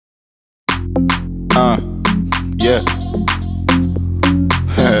Yeah.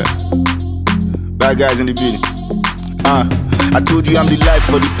 Bad guys in the building. I told you I'm the life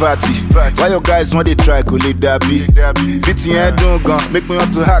for the party. Why your guys want they try to let that be? Bitty ain't don't gun, make me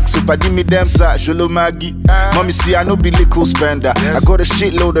want to hack. So paddy me them sa sholo maggie. Mommy see I no be legal spender. I got a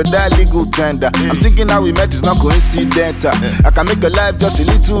shitload of that legal tender. I'm thinking how we met is not coincidental. I can make your life just a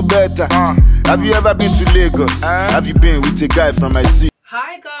little better. Have you ever been to Lagos? Have you been with a guy from my city?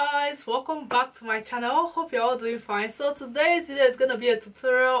 Hi guys, welcome back to my channel. Hope you're all doing fine. So today's video is going to be a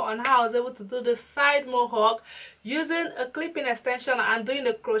tutorial on how I was able to do the side mohawk using a clipping extension and doing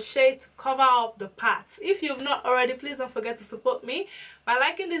the crochet to cover up the parts. If you've not already, please don't forget to support me by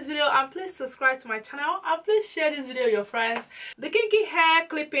liking this video, and please subscribe to my channel, and please share this video with your friends. The kinky hair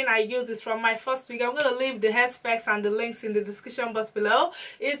clipping I use is from Myfirstwig. I'm going to leave the hair specs and the links in the description box below.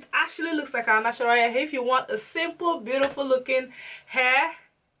 It actually looks like our natural hair. If you want a simple, beautiful looking hair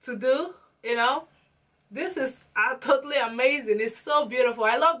to do, you know, this is totally amazing. It's so beautiful.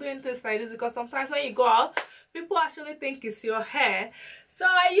 I love doing things like this because sometimes when you go out, people actually think it's your hair. So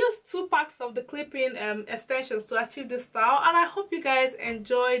I used 2 packs of the clipping extensions to achieve this style, and I hope you guys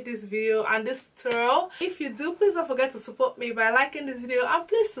enjoyed this video and this tutorial. If you do, please don't forget to support me by liking this video, and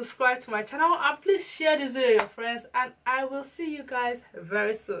please subscribe to my channel, and please share this video with your friends, and I will see you guys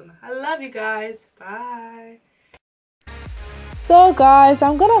very soon. I love you guys. Bye. So guys,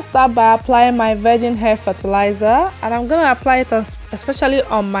 I'm gonna start by applying my virgin hair fertilizer, and I'm gonna apply it especially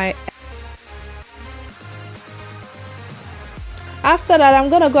on my. After that,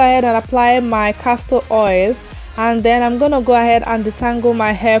 I'm gonna go ahead and apply my castor oil, and then I'm gonna go ahead and detangle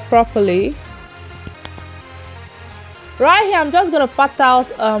my hair properly. Right here, I'm just gonna pat out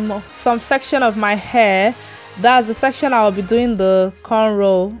some section of my hair. That's the section I will be doing the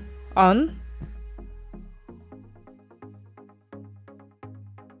cornrow on.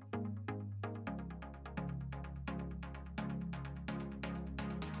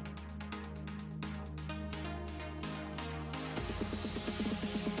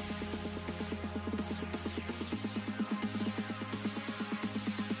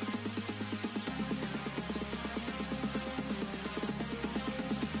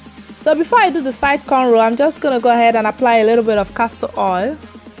 So before I do the side cornrow, I'm just going to go ahead and apply a little bit of castor oil.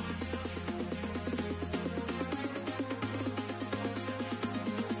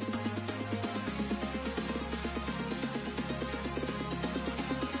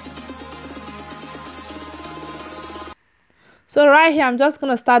 So right here, I'm just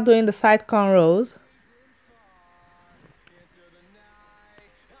going to start doing the side cornrows.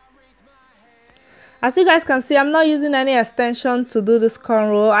 As you guys can see, I'm not using any extension to do this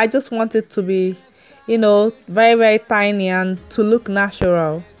cornrow. I just want it to be, you know, very, very tiny and to look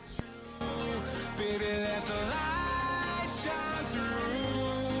natural.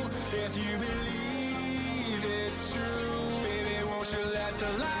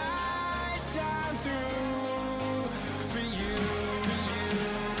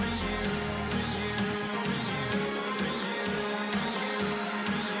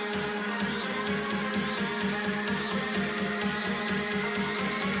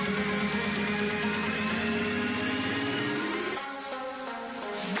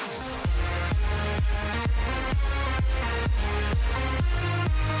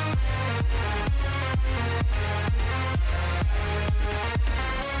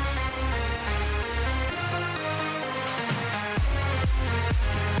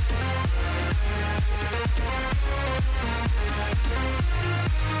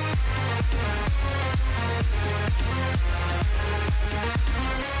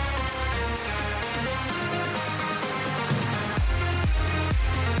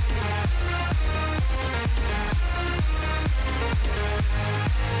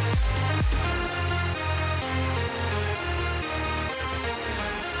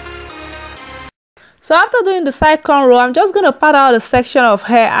 So after doing the side cornrow, I'm just going to pat out a section of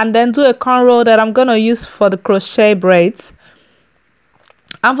hair and then do a cornrow that I'm going to use for the crochet braids.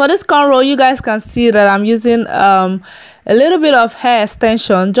 And for this cornrow, you guys can see that I'm using a little bit of hair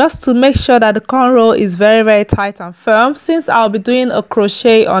extension just to make sure that the cornrow is very, very tight and firm, since I'll be doing a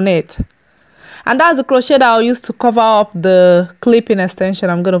crochet on it. And that's the crochet that I'll use to cover up the clipping extension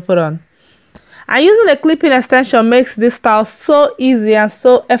I'm going to put on. And using a clipping extension makes this style so easy and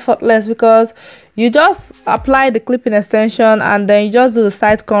so effortless, because you just apply the clipping extension and then you just do the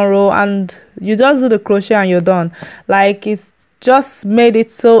side cornrow and you just do the crochet and you're done. Like, it's just made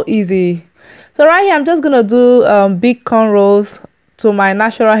it so easy. So right here, I'm just gonna do big cornrows to my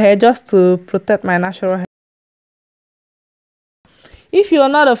natural hair just to protect my natural hair. If you're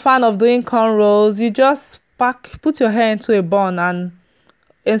not a fan of doing cornrows, you just put your hair into a bun and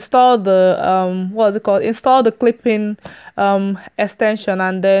install the what is it called, install the clipping extension,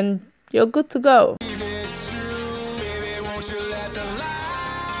 and then you're good to go.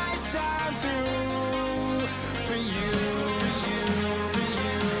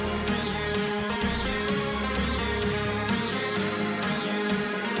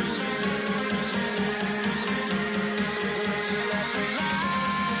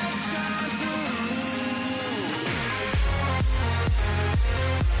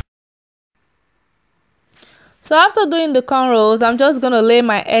 So after doing the cornrows, I'm just going to lay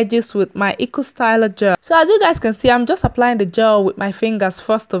my edges with my Eco Styler gel. So as you guys can see, I'm just applying the gel with my fingers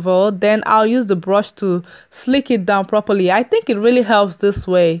first of all. Then I'll use the brush to slick it down properly. I think it really helps this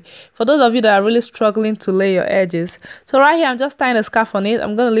way for those of you that are really struggling to lay your edges. So right here, I'm just tying a scarf on it.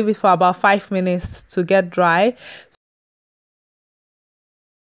 I'm going to leave it for about 5 minutes to get dry.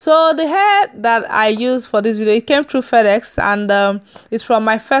 So the hair that I used for this video, it came through FedEx, and it's from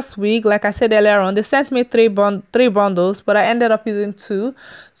Myfirstwig. Like I said earlier on, they sent me three bundles, but I ended up using 2.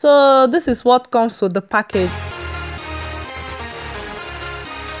 So this is what comes with the package.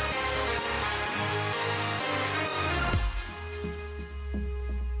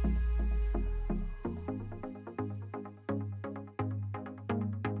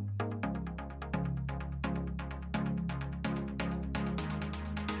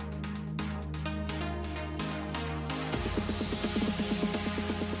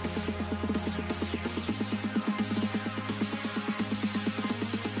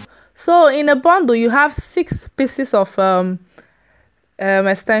 So in a bundle, you have 6 pieces of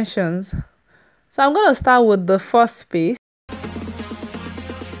extensions. So I'm going to start with the first piece.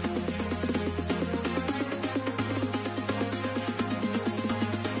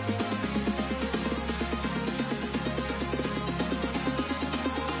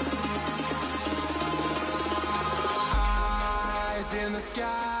 Eyes in the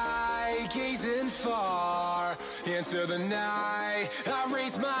sky, gazing far into the night. I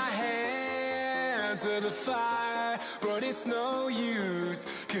raise my hand to the fire, but it's no use,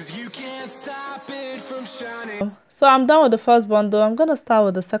 'cause you can't stop it from shining. So I'm done with the first bundle. I'm gonna start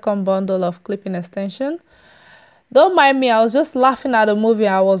with the second bundle of clipping extension. Don't mind me, I was just laughing at the movie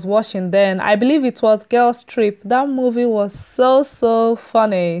I was watching then. I believe it was Girls Trip. That movie was so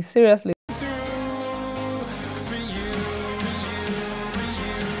funny, seriously.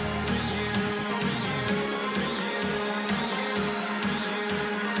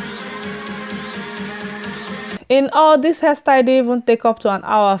 In all, this hairstyle didn't even take up to an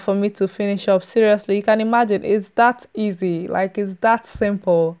hour for me to finish up. Seriously, you can imagine, it's that easy, like it's that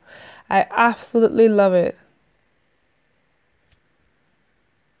simple. I absolutely love it.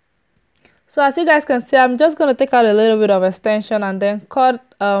 So as you guys can see, I'm just going to take out a little bit of extension and then cut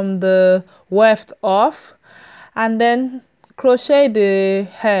the weft off and then crochet the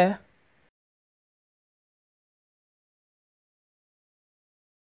hair.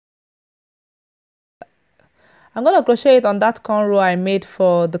 I'm going to crochet it on that cornrow I made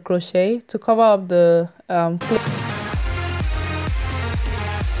for the crochet to cover up the clip.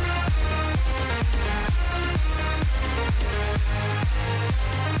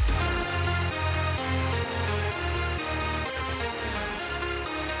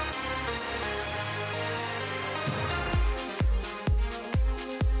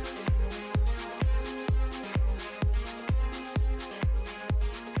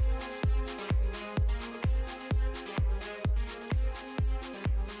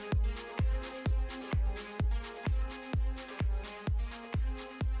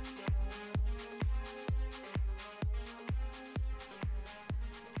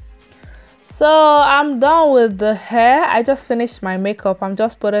 So I'm done with the hair. I just finished my makeup. I'm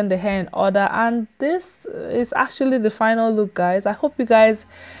just putting the hair in order, and this is actually the final look, guys. I hope you guys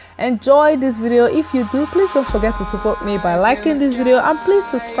enjoyed this video. If you do, please don't forget to support me by liking this video, and please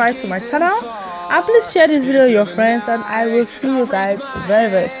subscribe to my channel, and please share this video with your friends, and I will see you guys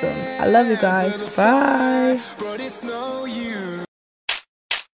very soon. I love you guys.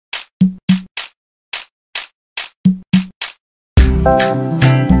 Bye.